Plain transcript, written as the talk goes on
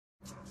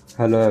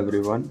Hello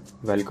everyone,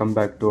 welcome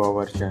back to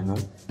our channel.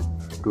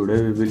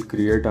 Today we will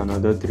create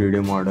another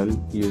 3D model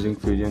using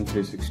Fusion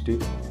 360.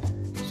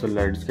 So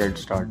let's get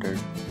started.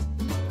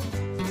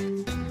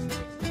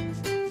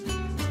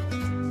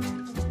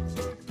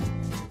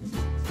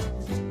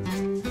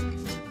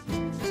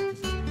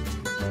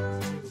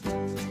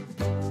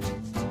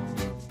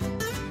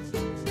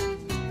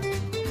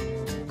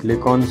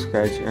 Click on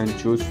Sketch and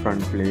choose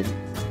front plane.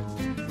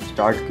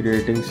 Start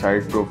creating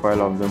side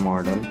profile of the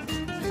model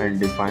and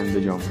define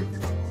the geometry.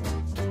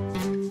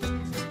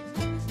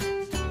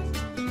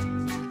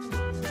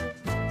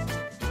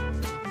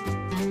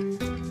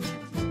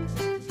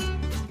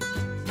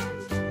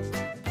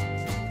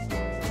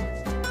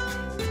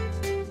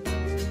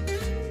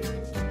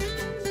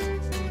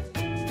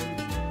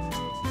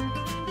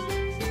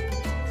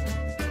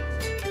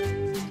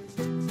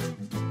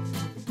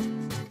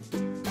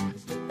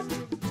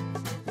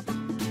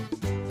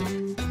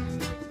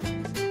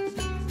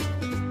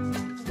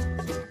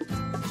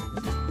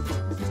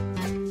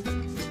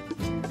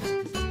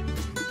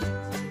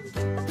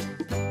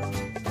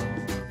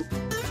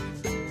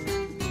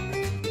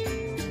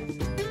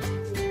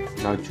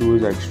 Now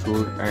choose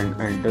extrude and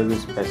enter the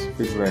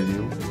specific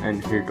value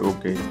and hit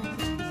OK.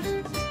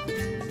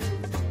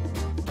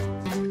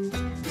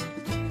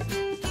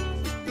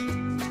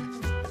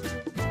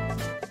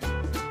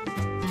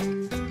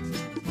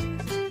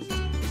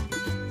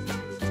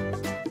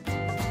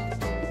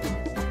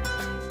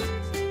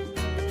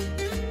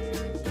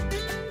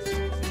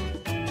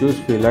 Choose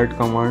fillet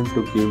command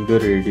to give the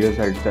radius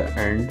at the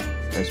end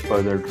as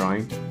per the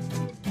drawing.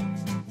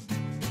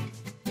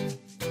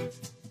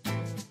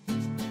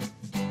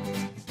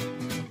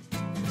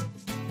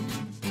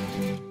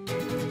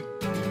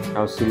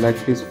 Now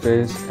select this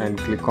face and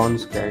click on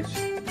sketch.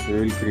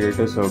 We will create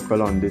a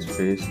circle on this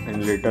face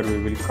and later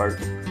we will cut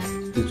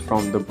this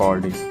from the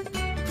body.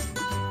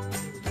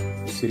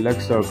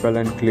 Select circle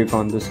and click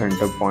on the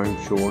center point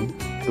shown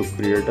to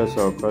create a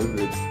circle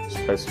with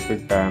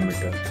specific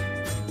diameter.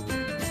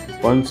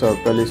 Once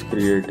circle is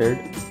created,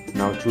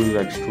 now choose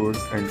extrude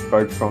and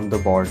cut from the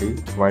body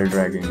while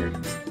dragging it.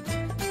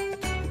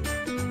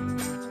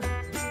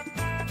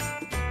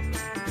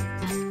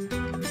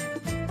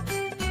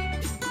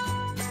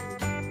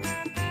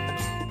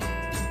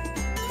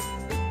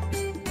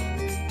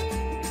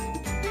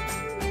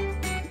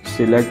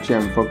 Select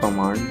chamfer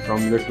command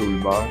from the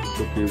toolbar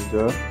to give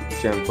the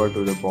chamfer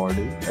to the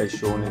body as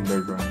shown in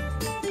the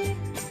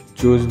drawing.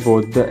 Choose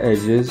both the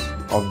edges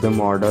of the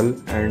model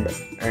and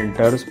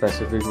enter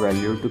specific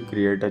value to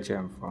create a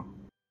chamfer.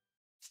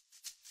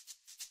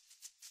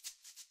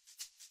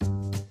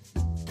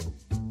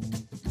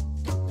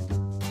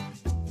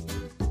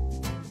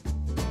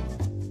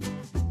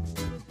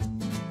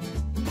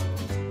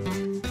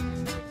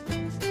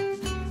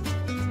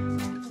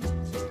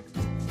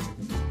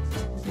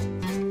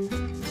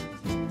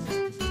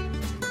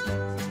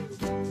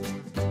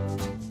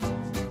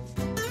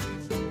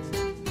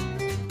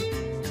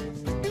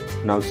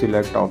 Now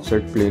select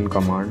offset plane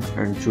command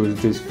and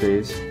choose this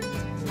face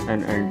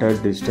and enter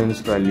distance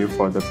value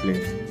for the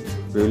plane.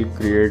 We will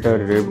create a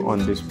rib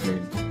on this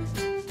plane.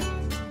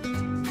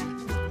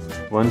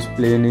 Once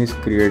plane is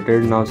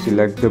created, now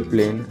select the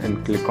plane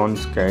and click on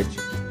sketch.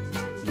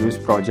 Use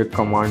project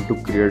command to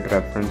create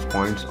reference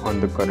points on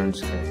the current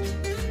sketch.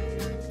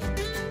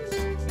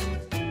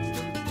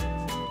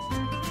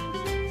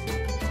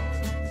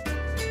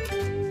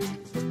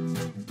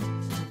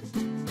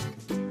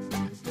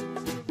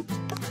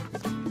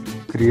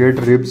 Create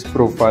ribs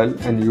profile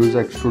and use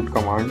extrude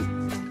command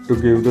to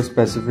give the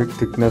specific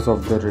thickness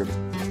of the rib.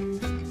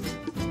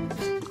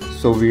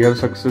 So we have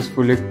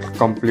successfully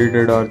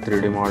completed our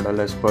 3D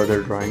model as per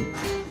the drawing.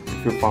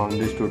 If you found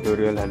this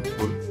tutorial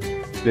helpful,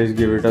 please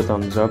give it a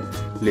thumbs up,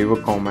 leave a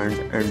comment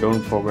and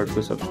don't forget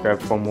to subscribe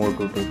for more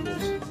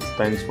tutorials.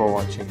 Thanks for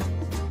watching.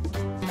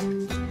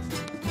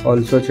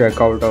 Also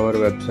check out our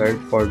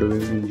website for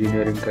doing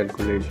engineering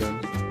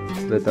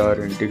calculations with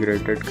our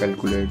integrated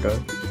calculator.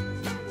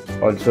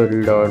 Also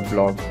read our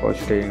blog for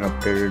staying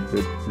updated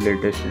with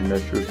latest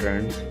industry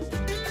trends.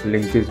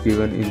 Link is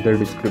given in the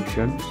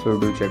description, so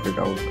do check it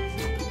out.